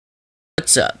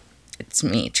What's up? It's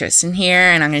me, Tristan here,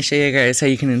 and I'm going to show you guys how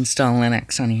you can install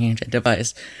Linux on your Android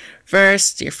device.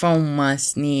 First, your phone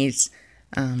must need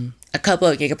a couple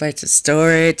of gigabytes of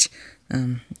storage,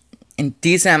 and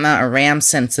decent amount of RAM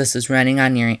since this is running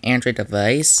on your Android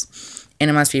device, and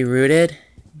it must be rooted.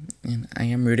 And I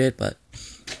am rooted, but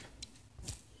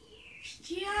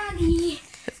Johnny.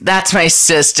 That's my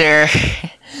sister.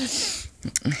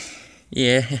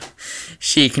 Yeah,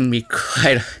 she can be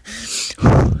quite.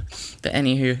 But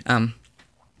anywho,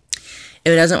 if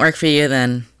it doesn't work for you,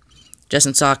 then just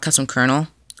install a custom kernel.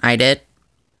 I did.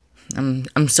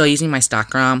 I'm still using my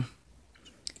stock ROM.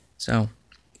 So,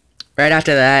 right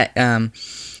after that,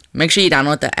 make sure you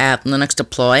download the app Linux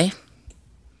Deploy.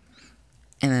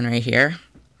 And then right here.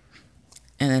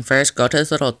 And then first, go to this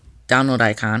little download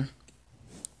icon.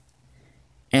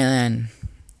 And then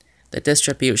the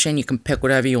distribution, you can pick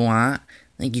whatever you want.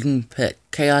 Like you can pick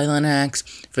Kali Linux,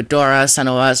 Fedora,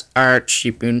 CentOS, Arch,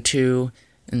 Ubuntu,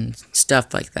 and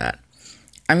stuff like that.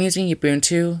 I'm using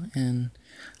Ubuntu, and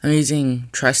I'm using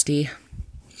Trusty.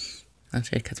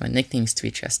 That's right, because my nickname used to be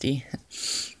Trusty.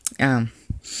 The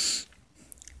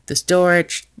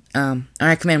storage, I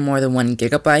recommend more than 1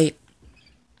 gigabyte.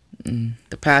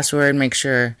 The password, make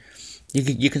sure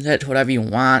you can set it to whatever you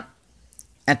want.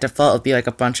 At default, it'll be like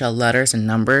a bunch of letters and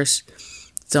numbers.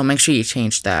 So make sure you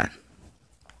change that.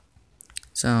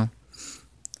 So,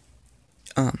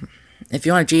 if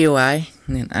you want a GUI,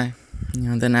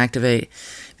 then activate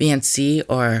VNC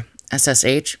or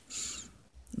SSH.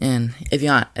 And if you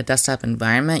want a desktop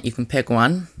environment, you can pick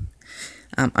one.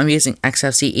 I'm using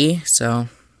XFCE, so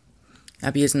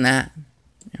I'll be using that.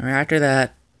 And right after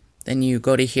that, then you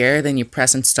go to here, then you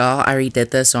press install. I already did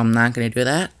this, so I'm not going to do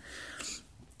that.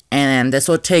 And this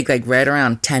will take like right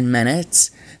around 10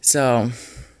 minutes, so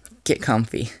get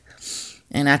comfy.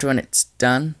 And after when it's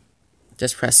done,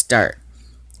 just press start.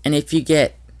 And if you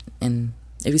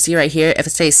see right here, if it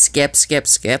says skip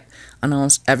on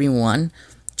almost every one,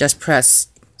 just press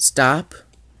stop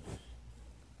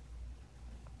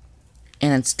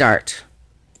and then start.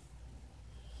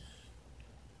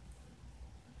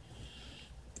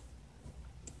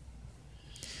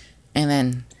 And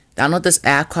then download this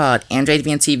app called Android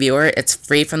VNC Viewer. It's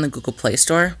free from the Google Play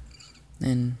Store.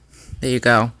 And there you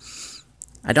go.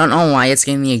 I don't know why it's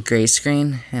giving me a gray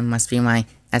screen. It must be my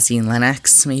SE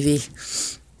Linux, maybe.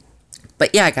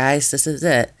 But yeah, guys, this is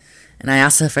it. And I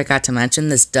also forgot to mention,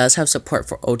 this does have support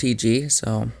for OTG.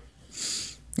 So,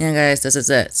 yeah, guys, this is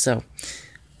it. So,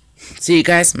 see you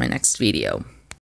guys in my next video.